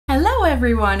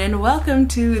everyone, and welcome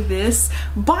to this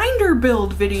binder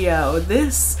build video.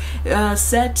 This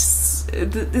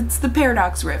it's the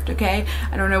Paradox Rift, okay?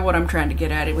 I don't know what I'm trying to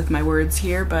get at it with my words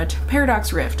here, but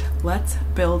Paradox Rift, let's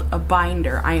build a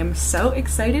binder. I am so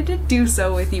excited to do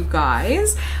so with you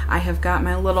guys. I have got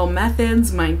my little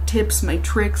methods, my tips, my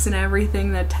tricks, and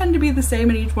everything that tend to be the same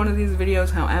in each one of these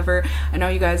videos. However, I know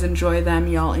you guys enjoy them.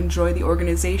 Y'all enjoy the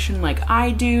organization like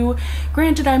I do.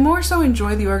 Granted, I more so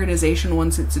enjoy the organization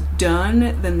once it's done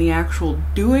than the actual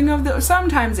doing of the.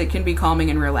 Sometimes it can be calming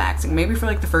and relaxing, maybe for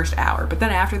like the first hour, but then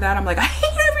after that I'm like, I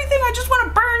hate everything, I just want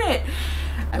to burn it.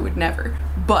 I would never.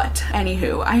 But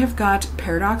anywho, I have got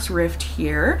Paradox Rift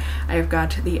here. I have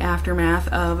got the aftermath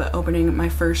of opening my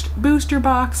first booster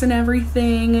box and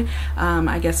everything.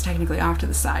 I guess technically off to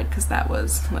the side because that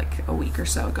was like a week or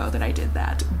so ago that I did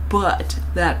that. But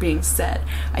that being said,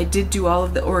 I did do all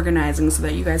of the organizing so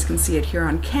that you guys can see it here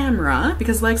on camera,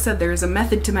 because like I said, there is a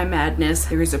method to my madness.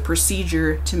 There is a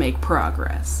procedure to make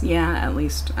progress. Yeah, at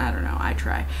least, I don't know, I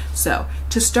try. So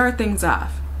to start things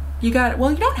off, you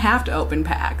don't have to open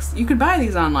packs. You could buy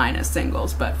these online as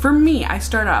singles, but for me, I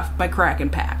start off by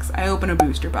cracking packs. I open a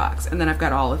booster box, and then I've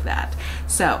got all of that.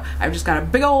 So I've just got a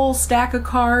big old stack of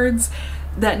cards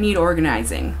that need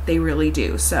organizing. They really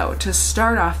do. So to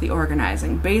start off the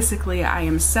organizing, basically I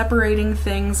am separating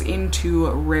things into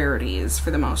rarities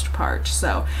for the most part.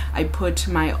 So I put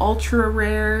my ultra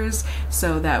rares,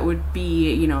 so that would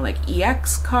be, you know, like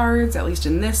EX cards, at least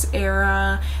in this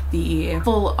era. The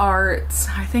full arts,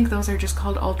 I think those are just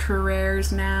called ultra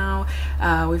rares now.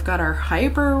 We've got our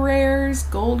hyper rares,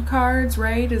 gold cards,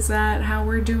 right? Is that how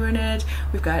we're doing it?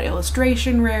 We've got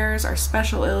illustration rares, our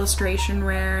special illustration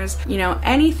rares, you know,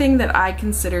 anything that I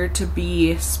consider to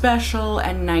be special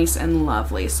and nice and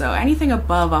lovely. So anything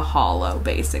above a holo,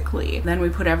 basically. Then we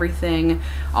put everything,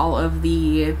 all of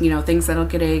the, you know, things that'll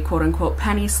get a quote-unquote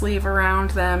penny sleeve around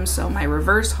them. So my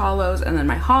reverse holos and then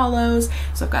my holos.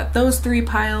 So I've got those three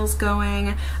piles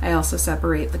going. I also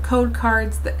separate the code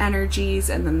cards, the energies,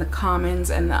 and then the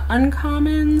commons and the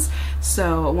uncommons.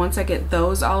 So once I get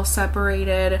those all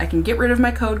separated, I can get rid of my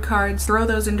code cards, throw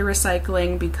those into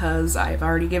recycling because I've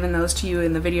already given those to you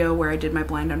in the video where I did my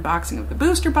blind unboxing of the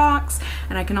booster box.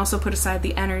 And I can also put aside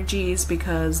the energies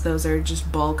because those are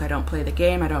just bulk. I don't play the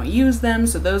game, I don't use them,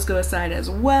 so those go aside as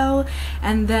well.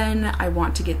 And then I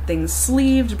want to get things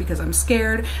sleeved because I'm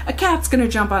scared a cat's gonna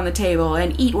jump on the table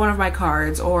and eat one of my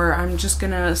cards, or I'm just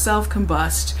gonna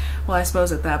self-combust. Well, I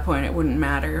suppose at that point it wouldn't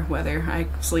matter whether I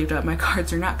sleeved up my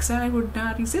cards or not because I would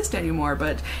not exist anymore,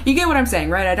 but you get what I'm saying,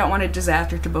 right? I don't want a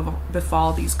disaster to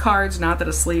befall these cards. Not that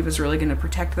a sleeve is really going to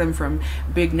protect them from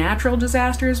big natural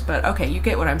disasters, but okay, you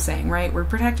get what I'm saying, right? We're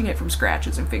protecting it from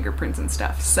scratches and fingerprints and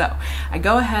stuff. So I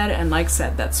go ahead and, like I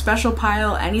said, that special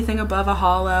pile, anything above a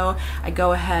holo, I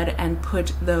go ahead and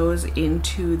put those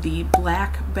into the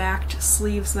black backed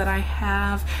sleeves that I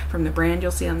have from the brand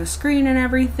you'll see on the screen and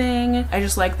everything. I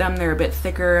just like them. They're a bit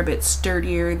thicker, a bit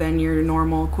sturdier than your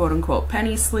normal quote-unquote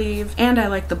penny sleeve, and I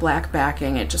like the black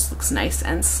backing. It just looks nice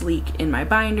and sleek in my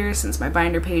binder, since my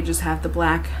binder pages have the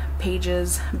black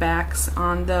pages backs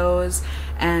on those.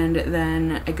 And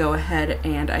then I go ahead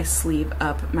and I sleeve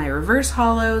up my reverse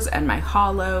holos and my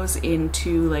holos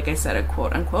into, like I said, a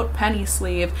quote-unquote penny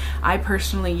sleeve. I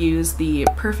personally use the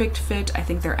Perfect Fit. I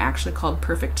think they're actually called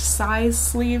Perfect Size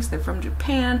sleeves. They're from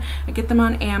Japan. I get them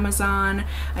on Amazon.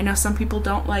 I know some people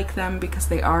don't like them because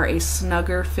they are a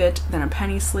snugger fit than a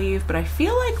penny sleeve, but I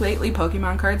feel like lately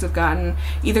Pokemon cards have gotten,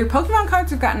 either Pokemon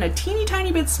cards have gotten a teeny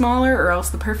tiny bit smaller, or else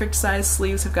the Perfect Size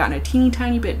sleeves have gotten a teeny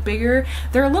tiny bit bigger.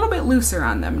 They're a little bit looser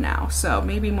on them now, so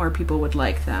maybe more people would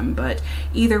like them, but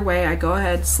either way, I go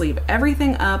ahead, sleeve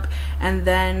everything up, and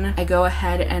then I go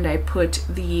ahead and I put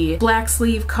the black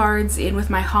sleeve cards in with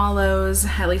my holos,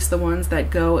 at least the ones that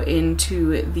go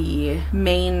into the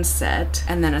main set,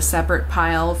 and then a separate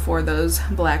pile for those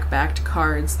black backed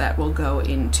cards that will go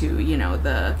into, you know,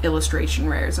 the illustration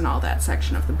rares and all that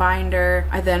section of the binder.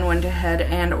 I then went ahead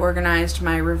and organized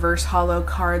my reverse holo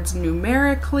cards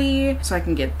numerically so I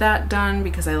can get that done,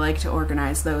 because I like to organize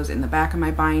those in the back of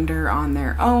my binder on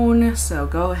their own. So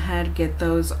go ahead, get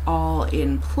those all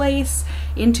in place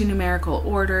into numerical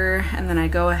order, and then I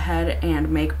go ahead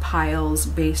and make piles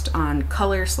based on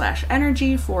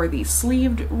color/energy for the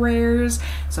sleeved rares.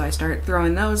 So I start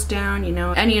throwing those down, you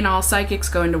know, any and all psychics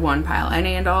go into one pile,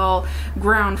 any and all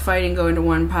ground fighting go into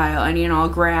one pile, any and all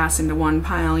grass into one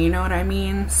pile, you know what I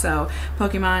mean? So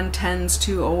Pokemon tends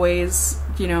to always,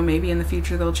 you know, maybe in the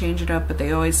future they'll change it up, but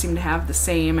they always seem to have the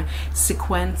same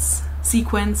sequence.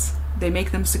 They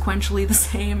make them sequentially the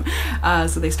same.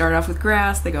 So they start off with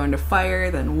grass, they go into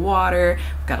fire, then water.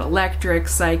 We've got electric,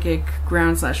 psychic,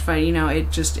 ground slash fight, you know, it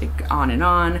on and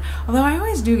on. Although I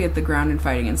always do get the ground and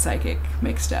fighting and psychic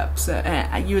mixed up, so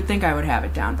you would think I would have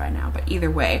it down by now, but either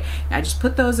way, I just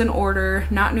put those in order,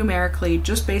 not numerically,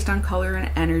 just based on color and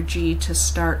energy to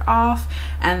start off,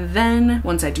 and then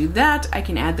once I do that, I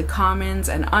can add the commons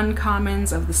and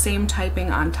uncommons of the same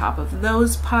typing on top of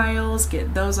those piles,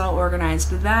 get those all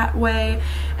organized that way,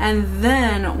 and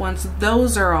then once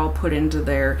those are all put into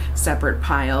their separate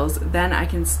piles, then I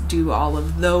can do all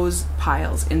of those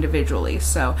piles individually.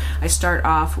 So I start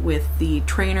off with the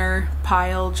trainer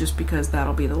pile just because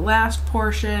that'll be the last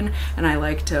portion, and I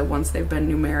like to, once they've been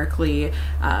numerically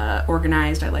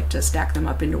organized, I like to stack them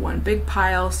up into one big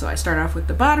pile. So I start off with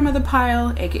the bottom of the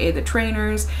pile, aka the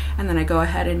trainers, and then I go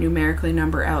ahead and numerically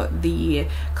number out the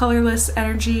colorless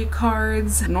energy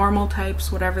cards, normal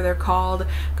types, whatever they're called,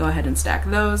 go ahead and stack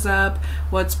those up.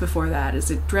 What's before that? Is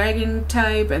it dragon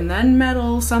type and then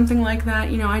metal, something like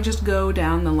that? You know, I just go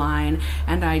down the line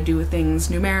and I do things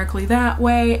numerically that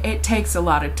way. It takes a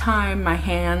lot of time. My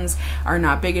hands are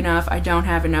not big enough. I don't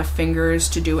have enough fingers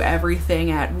to do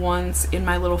everything at once in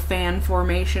my little fan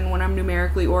formation when I'm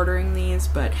numerically ordering these,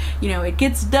 but you know, it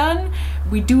gets done.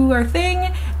 We do our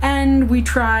thing and we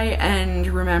try and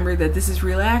remember that this is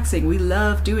relaxing. We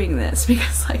love doing this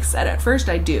because, like I said, at first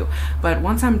I do, but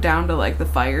once I'm down to like the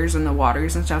fires and the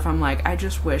waters and stuff, I'm like, I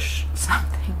just wish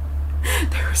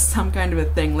there was some kind of a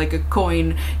thing, like a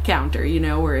coin counter, you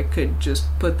know, where it could just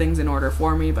put things in order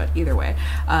for me, but either way,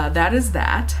 that is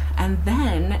that. And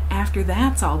then after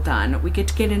that's all done, we get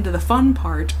to get into the fun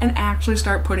part and actually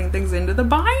start putting things into the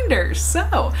binder.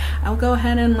 So I'll go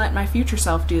ahead and let my future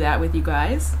self do that with you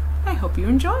guys. I hope you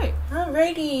enjoy.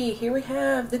 Alrighty, here we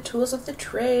have the tools of the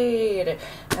trade.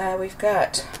 We've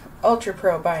got Ultra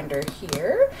Pro binder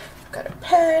here. Got a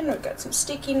pen, we've got some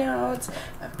sticky notes,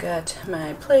 I've got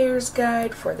my player's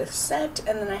guide for the set,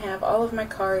 and then I have all of my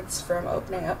cards from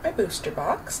opening up my booster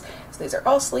box. So these are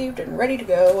all sleeved and ready to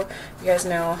go. You guys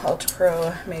know Ultra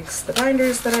Pro makes the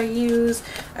binders that I use.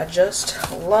 I just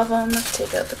love them.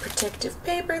 Take out the protective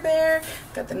paper there.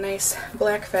 Got the nice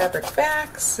black fabric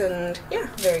backs, and yeah,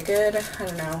 very good. I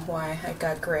don't know why I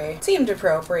got gray. It seemed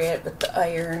appropriate with the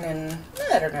iron, and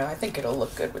I don't know, I think it'll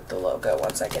look good with the logo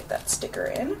once I get that sticker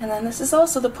in. And then this is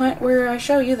also the point where I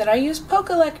show you that I use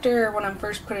Pokélector when I'm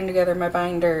first putting together my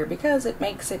binder because it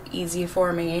makes it easy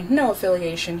for me. No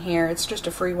affiliation here, it's just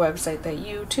a free website that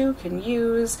you too can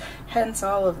use, hence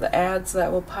all of the ads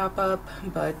that will pop up.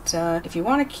 But if you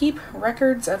want to keep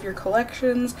records of your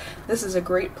collections, this is a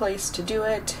great place to do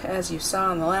it. As you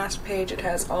saw on the last page, it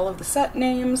has all of the set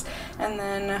names, and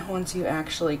then once you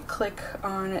actually click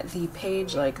on the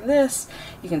page like this,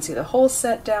 you can see the whole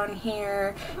set down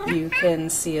here. You can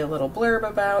see a little blurb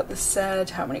about the set,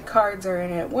 how many cards are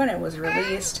in it, when it was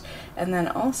released, and then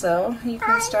also you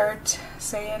can start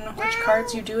saying which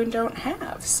cards you do and don't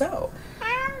have. So,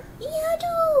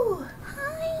 Yadu!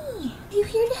 Hi! Are you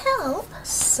here to help?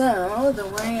 So, the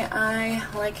way I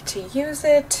like to use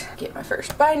it, get my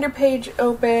first binder page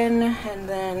open, and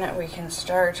then we can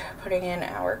start putting in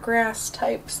our grass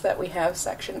types that we have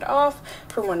sectioned off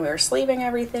from when we were sleeving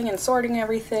everything and sorting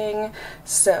everything.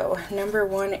 So, number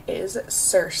one is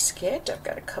Surskit. I've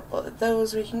got a couple of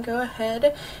those we can go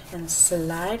ahead and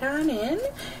slide on in,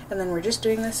 and then we're just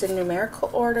doing this in numerical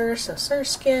order. So,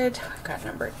 Surskit, we've got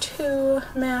number 2,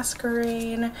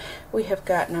 Masquerain, we have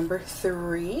got number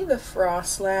 3, the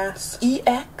Frostlass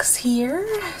EX here.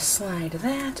 Slide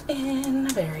that in.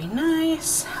 Very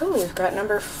nice. Oh, we've got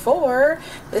number 4.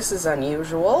 This is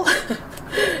unusual.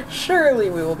 Surely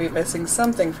we will be missing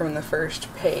something from the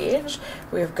first page.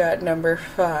 We've got number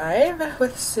 5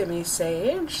 with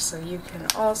Simisage, so you can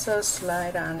also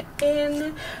slide on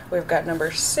in. We've got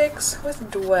number 6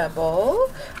 with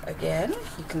Dwebble. Again,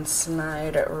 you can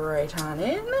slide right on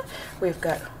in. We've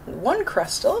got 1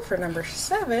 Crustal for number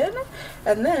 7,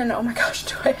 and then, oh my gosh,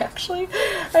 I actually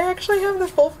have the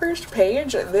full first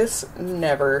page. This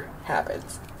never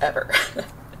happens, ever.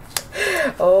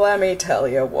 Let me tell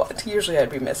you what. Usually I'd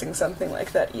be missing something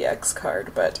like that EX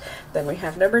card, but then we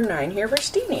have number 9 here for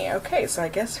Steenie. Okay, so I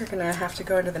guess we're gonna have to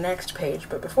go into the next page,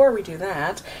 but before we do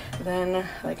that, then,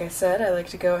 like I said, I like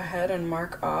to go ahead and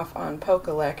mark off on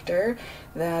Pokélector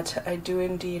that I do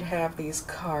indeed have these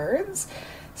cards.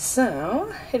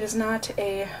 So, it is not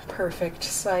a perfect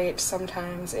site.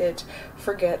 Sometimes it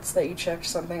forgets that you checked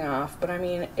something off, but I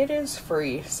mean, it is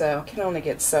free, so you can only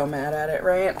get so mad at it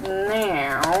right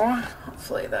now.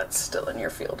 Hopefully that's still in your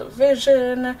field of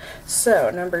vision. So,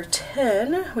 number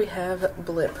 10, we have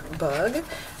Blip Bug.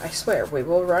 I swear, we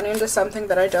will run into something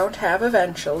that I don't have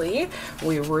eventually.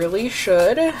 We really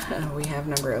should. We have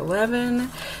number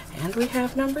 11, And we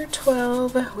have number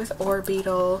 12 with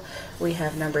Orbeetle. We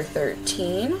have number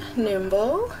 13,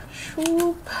 Nimble.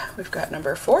 Shoop. We've got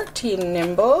number 14,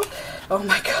 Nimble. Oh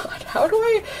my god, how do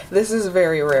I... This is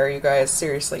very rare, you guys,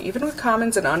 seriously. Even with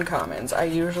commons and uncommons, I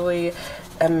usually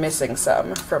am missing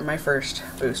some from my first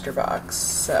booster box.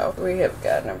 So we have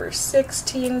got number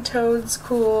 16,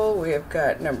 Toadskool. We have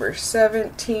got number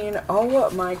 17. Oh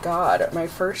my god, my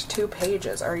first 2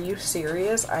 pages. Are you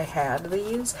serious? I had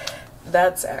these?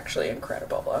 That's actually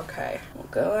incredible. Okay, we'll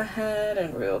go ahead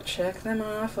and we'll check them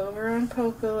off over on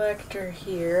Pokelector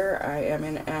here. I am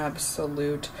in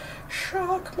absolute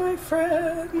shock, my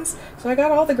friends. So I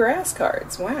got all the grass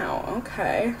cards. Wow,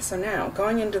 okay. So now,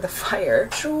 going into the fire.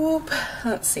 Shoop.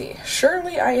 Let's see.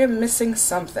 Surely I am missing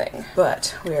something.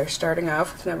 But we are starting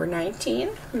off with number 19,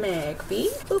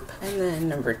 Magby. Boop. And then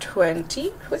number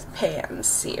 20 with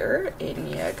Panseer. In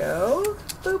you go.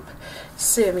 Boop.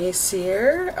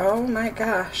 Simisear. Oh my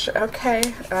gosh. Okay.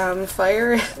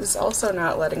 Fire is also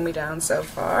not letting me down so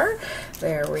far.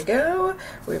 There we go.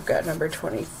 We've got number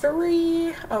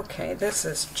 23. Okay, this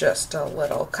is just a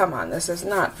little... Come on, this is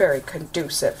not very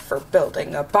conducive for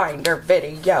building a binder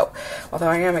video. Although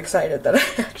I am excited that I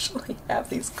actually have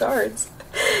these cards.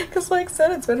 Because like I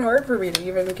said, it's been hard for me to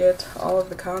even get all of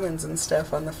the commons and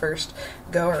stuff on the first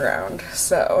go around.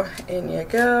 So, in you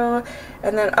go.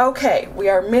 And then, okay, we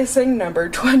are missing number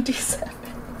 27.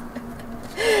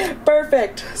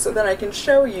 Perfect! So then I can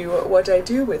show you what I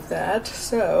do with that.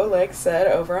 So, like I said,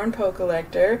 over on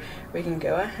Pokelector, we can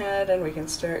go ahead and we can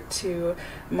start to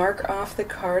mark off the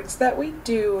cards that we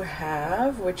do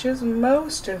have, which is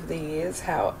most of these.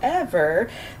 However,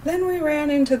 then we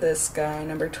ran into this guy,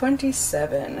 number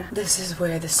 27. This is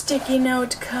where the sticky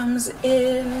note comes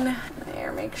in.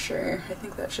 There, make sure. I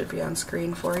think that should be on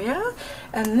screen for you.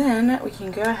 And then we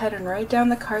can go ahead and write down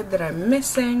the card that I'm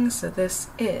missing. So this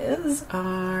is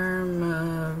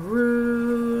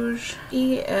Rouge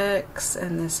EX,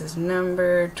 and this is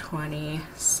number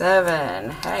 27.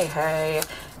 Hey, hey.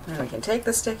 And we can take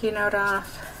the sticky note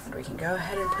off, and we can go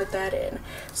ahead and put that in.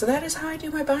 So that is how I do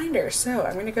my binder. So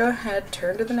I'm going to go ahead,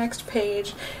 turn to the next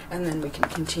page, and then we can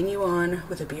continue on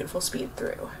with a beautiful speed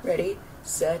through. Ready,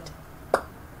 set,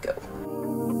 go.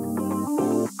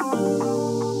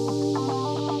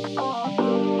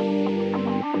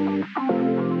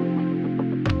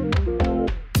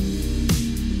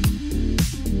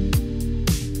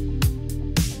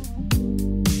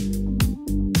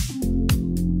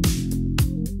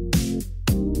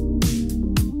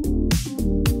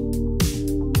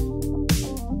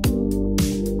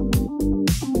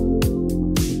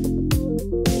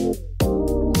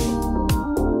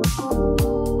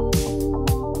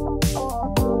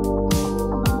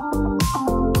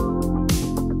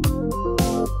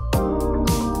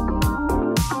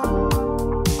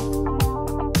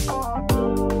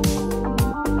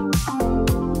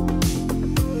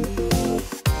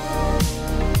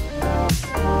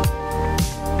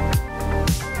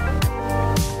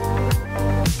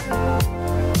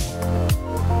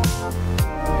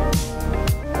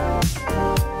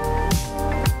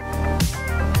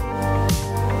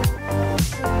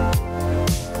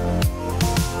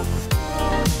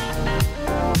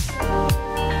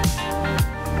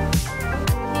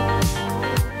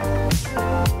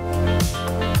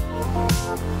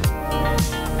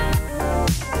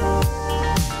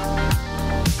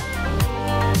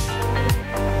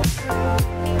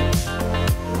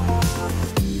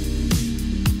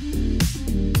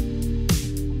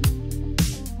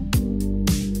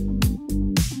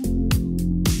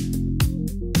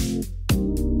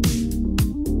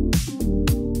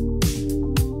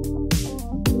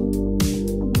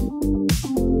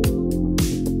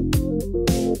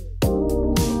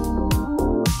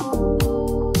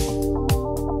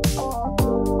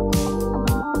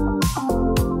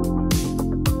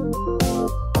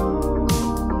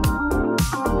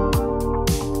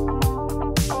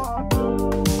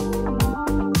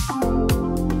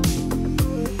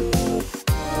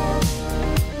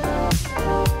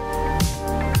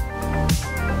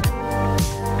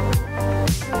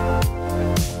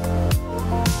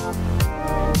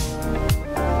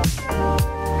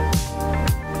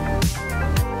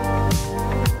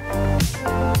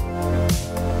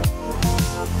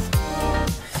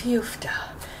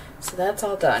 So that's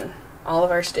all done. All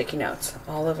of our sticky notes.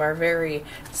 All of our very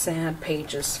sad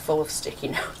pages full of sticky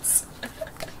notes.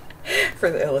 for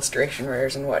the illustration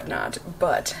rares and whatnot.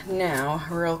 But now,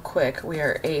 real quick, we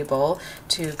are able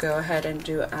to go ahead and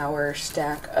do our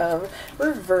stack of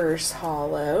reverse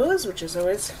holos, which is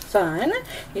always fun.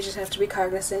 You just have to be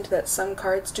cognizant that some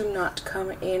cards do not come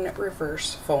in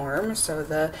reverse form, so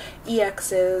the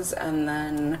EXs and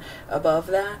then above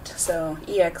that, so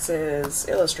EXs,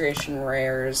 illustration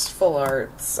rares, full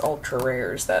arts, ultra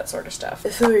rares, that sort of stuff.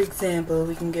 For example,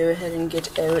 we can go ahead and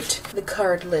get out the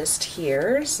card list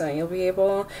here, so you'll be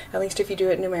able, at least if you do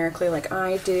it numerically like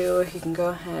I do, you can go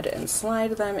ahead and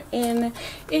slide them in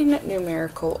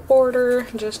numerical order,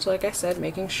 just like I said,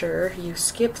 making sure you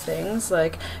skip things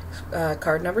like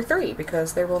card number 3,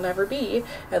 because there will never be,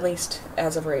 at least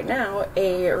as of right now,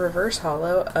 a reverse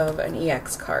holo of an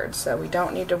EX card, so we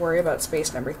don't need to worry about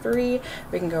space number 3.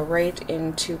 We can go right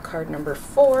into card number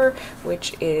 4,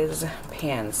 which is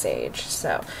Pansage.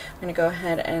 So I'm going to go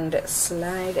ahead and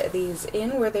slide these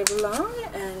in where they belong,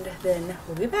 and then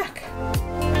we'll be back.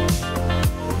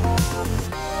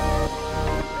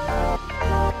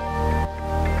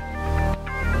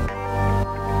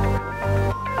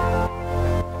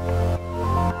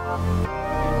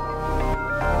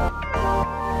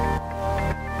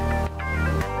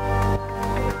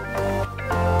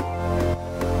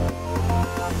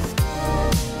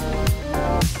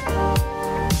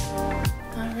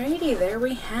 There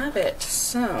we have it.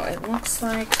 So it looks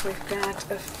like we've got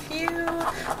a few,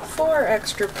 4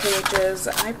 extra pages.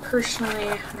 I personally,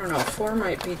 I don't know, 4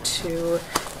 might be too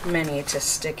many to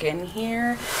stick in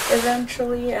here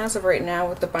eventually. As of right now,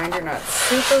 with the binder not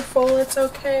super full, it's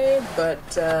okay, but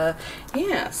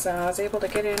yeah, so I was able to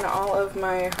get in all of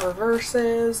my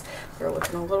reverses. They're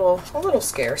looking a little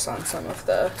scarce on some of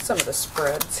the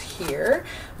spreads here,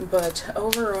 but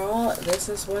overall this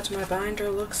is what my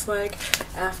binder looks like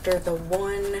after the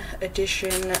 1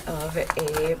 edition of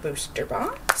a booster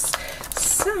box.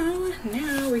 So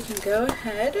now we can go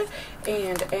ahead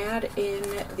and add in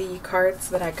the cards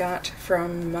that I got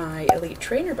from my Elite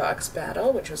Trainer Box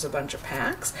battle, which was a bunch of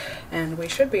packs, and we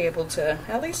should be able to,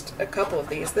 at least a couple of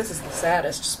these. This is the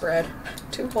saddest spread.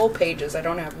 2 whole pages. I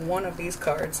don't have one of these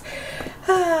cards.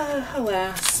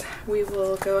 Alas, we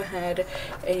will go ahead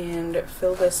and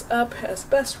fill this up as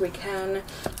best we can.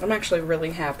 I'm actually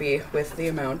really happy with the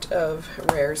amount of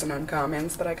rares and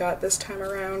uncommons that I got this time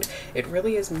around. It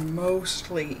really is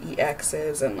mostly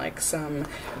EXs and like some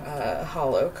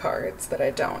holo cards that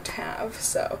I don't have,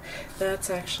 so that's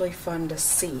actually fun to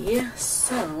see.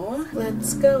 So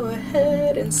let's go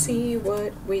ahead and see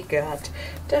what we got.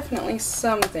 Definitely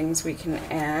some things we can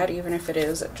add, even if it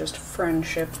is just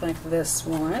friendship like this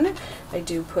one. I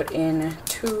do put in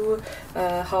 2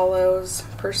 holos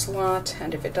per slot,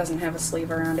 and if it doesn't have a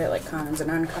sleeve around it, like commons and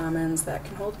uncommons, that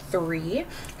can hold 3.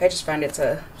 I just find it's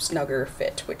a snugger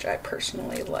fit, which I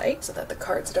personally like, so that the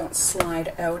cards don't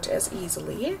slide out as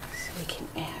easily. So we can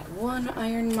add 1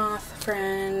 Iron Moth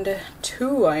friend,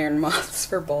 2 Iron Moths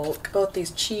for bulk. Both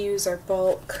these Chiyus are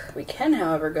bulk. We can,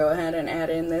 however, go ahead and add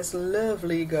in this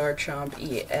lovely Garchomp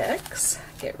EX.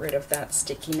 Get rid of that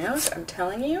sticky note. I'm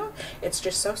telling you, it's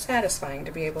just so satisfying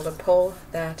to be able to pull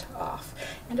that off.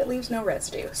 And it leaves no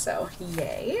residue, so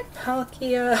yay.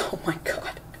 Palkia, oh my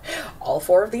god. All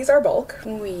 4 of these are bulk.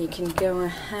 We can go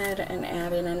ahead and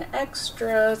add in an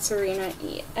extra Serena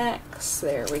EX.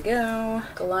 There we go.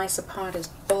 Golisopod is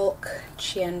bulk.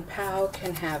 Chien Pao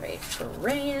can have a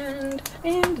friend.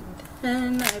 And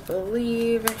then I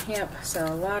believe, yep, so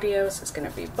Latios is going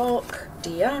to be bulk.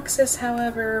 Deoxys,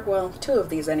 however, well, 2 of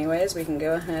these anyways, we can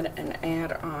go ahead and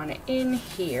add on in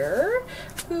here.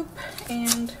 Boop,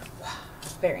 and wow.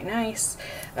 Very nice.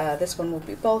 This one will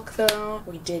be bulk though.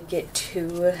 We did get 2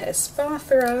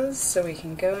 Espathras, so we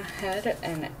can go ahead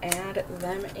and add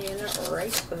them in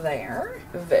right there.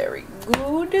 Very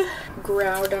good.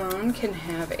 Groudon can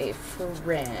have a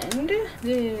friend.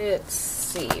 Let's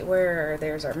see,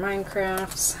 there's our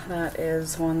Minecrafts. That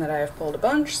is one that I have pulled a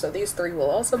bunch, so these 3 will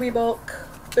also be bulk.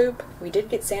 Boop. We did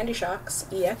get Sandy Shocks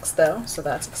EX though, so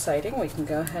that's exciting. We can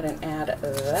go ahead and add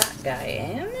that guy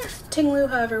in. Tinglu,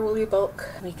 however, will be bulk.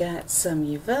 We got some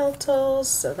Yveltals,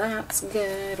 so that's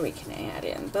good. We can add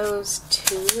in those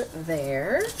 2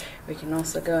 there. We can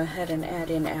also go ahead and add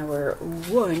in our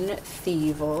 1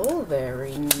 Thievel.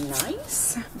 Very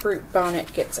nice. Brute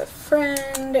Bonnet gets a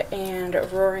friend, and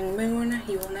Roaring Moon,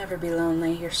 you will never be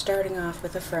lonely. You're starting off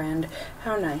with a friend.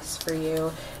 How nice for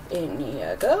you. In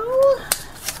you go.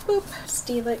 Boop.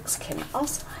 Steelix can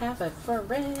also have a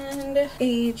friend.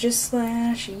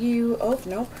 Aegislash, you, oh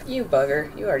nope, you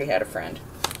bugger, you already had a friend.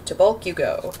 To bulk you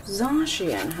go.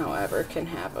 Zacian, however, can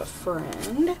have a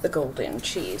friend. The golden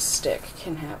cheese stick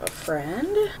can have a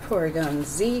friend. Porygon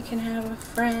Z can have a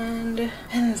friend.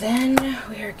 And then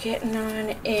we are getting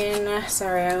on in.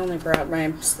 Sorry, I only brought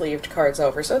my sleeved cards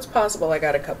over, so it's possible I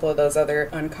got a couple of those other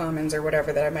uncommons or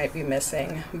whatever that I might be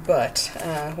missing. But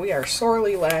we are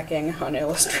sorely lacking on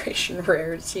illustration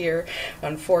rares here,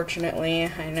 unfortunately.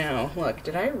 I know. Look,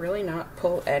 did I really not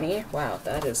pull any? Wow,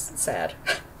 that is sad.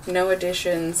 No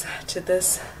additions to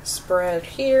this spread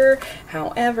here.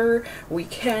 However, we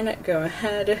can go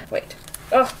ahead. Wait.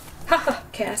 Oh, haha.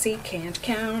 Cassie can't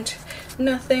count.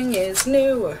 Nothing is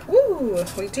new. Woo!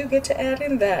 We do get to add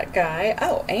in that guy.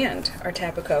 Oh, and our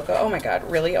Tapu Koko. Oh my god,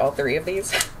 really? All three of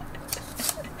these?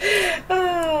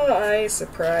 Oh, I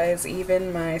surprise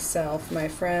even myself, my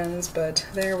friends, but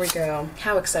there we go.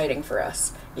 How exciting for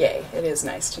us. Yay, it is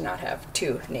nice to not have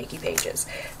two naked pages.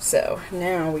 So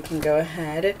now we can go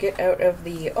ahead, get out of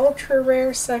the ultra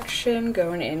rare section,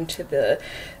 going into the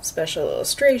special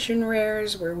illustration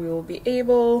rares where we will be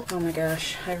able, oh my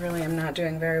gosh, I really am not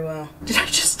doing very well. Did I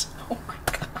just, oh my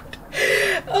god.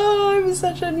 Oh, I'm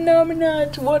such a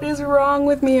numbnut. What is wrong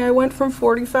with me? I went from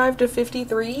 45 to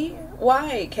 53?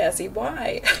 Why, Cassie,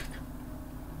 why?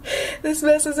 This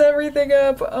messes everything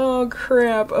up. Oh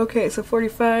crap. Okay, so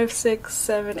 45, 6,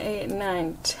 7, 8,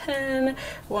 9, 10.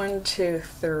 1, 2,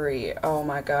 3. Oh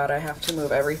my god, I have to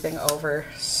move everything over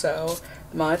so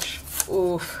much.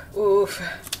 Oof, oof.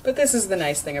 But this is the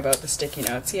nice thing about the sticky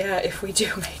notes. Yeah, if we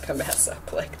do make a mess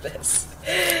up like this,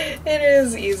 it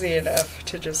is easy enough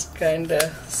to just kind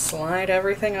of slide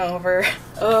everything over.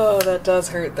 Oh, that does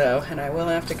hurt though, and I will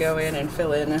have to go in and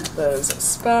fill in those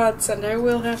spots, and I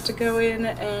will have to go in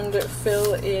and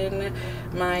fill in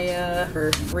my,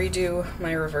 or redo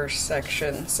my reverse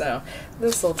section. So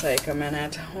this will take a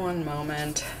minute. One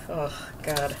moment. Oh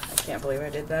god, I can't believe I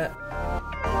did that.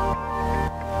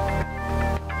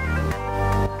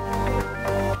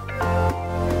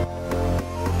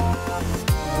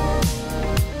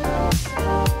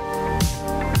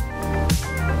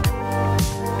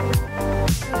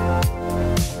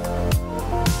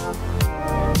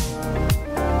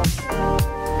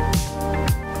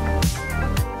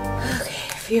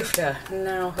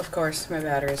 Now, of course, my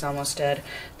battery is almost dead.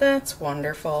 That's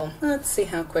wonderful. Let's see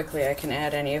how quickly I can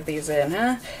add any of these in,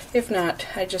 huh? If not,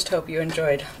 I just hope you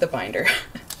enjoyed the binder.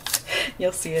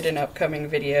 You'll see it in upcoming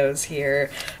videos here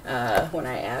when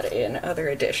I add in other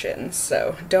additions.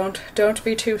 So don't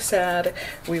be too sad.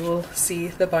 We will see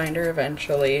the binder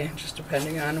eventually, just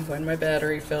depending on when my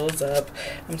battery fills up.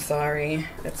 I'm sorry.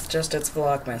 It's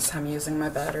Vlogmas. I'm using my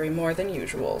battery more than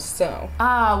usual, so.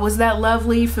 Ah, was that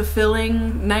lovely,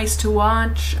 fulfilling, nice to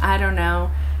watch? I don't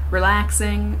know.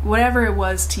 Relaxing, whatever it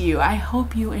was to you. I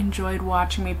hope you enjoyed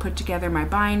watching me put together my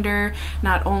binder,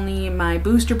 not only my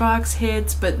booster box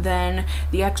hits, but then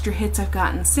the extra hits I've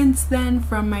gotten since then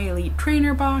from my Elite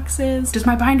Trainer boxes. Does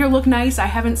my binder look nice? I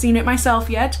haven't seen it myself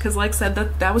yet, because like I said,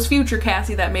 that was future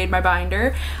Cassie that made my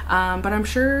binder, but I'm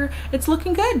sure it's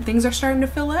looking good. Things are starting to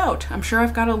fill out. I'm sure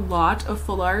I've got a lot of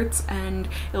full arts and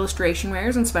illustration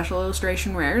rares and special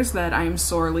illustration rares that I'm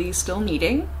sorely still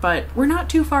needing, but we're not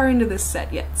too far into this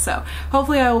set yet. So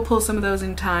hopefully I will pull some of those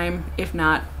in time. If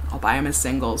not, I'll buy them as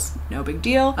singles. No big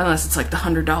deal. Unless it's like the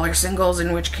 $100 singles,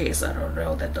 in which case I don't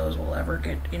know that those will ever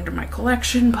get into my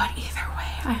collection. But either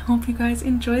way, I hope you guys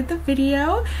enjoyed the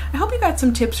video. I hope you got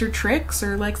some tips or tricks,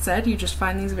 or like I said, you just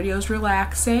find these videos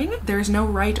relaxing. There's no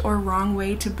right or wrong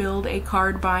way to build a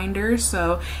card binder,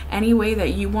 so any way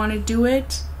that you want to do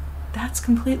it, that's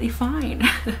completely fine.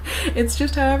 It's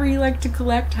just however you like to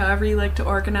collect, however you like to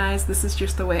organize. This is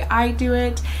just the way I do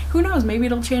it. Who knows, maybe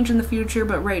it'll change in the future,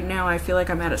 but right now I feel like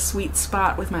I'm at a sweet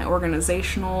spot with my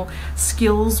organizational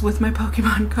skills with my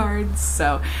Pokemon cards,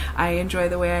 so I enjoy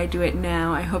the way I do it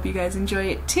now. I hope you guys enjoy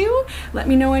it too. Let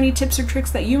me know any tips or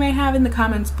tricks that you may have in the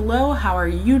comments below. How are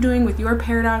you doing with your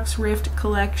Paradox Rift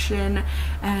collection?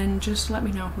 And just let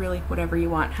me know really whatever you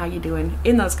want, how you doing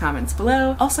in those comments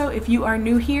below. Also, if you are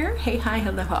new here, hey, hi,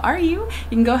 hello, how are you?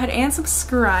 You can go ahead and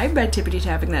subscribe by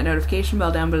tippity-tapping that notification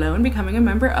bell down below and becoming a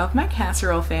member of my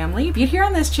casserole family. Be it here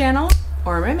on this channel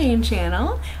or my main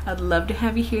channel. I'd love to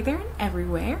have you here, there, and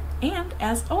everywhere. And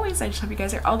as always, I just hope you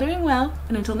guys are all doing well.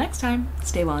 And until next time,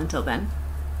 stay well until then.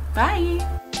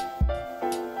 Bye!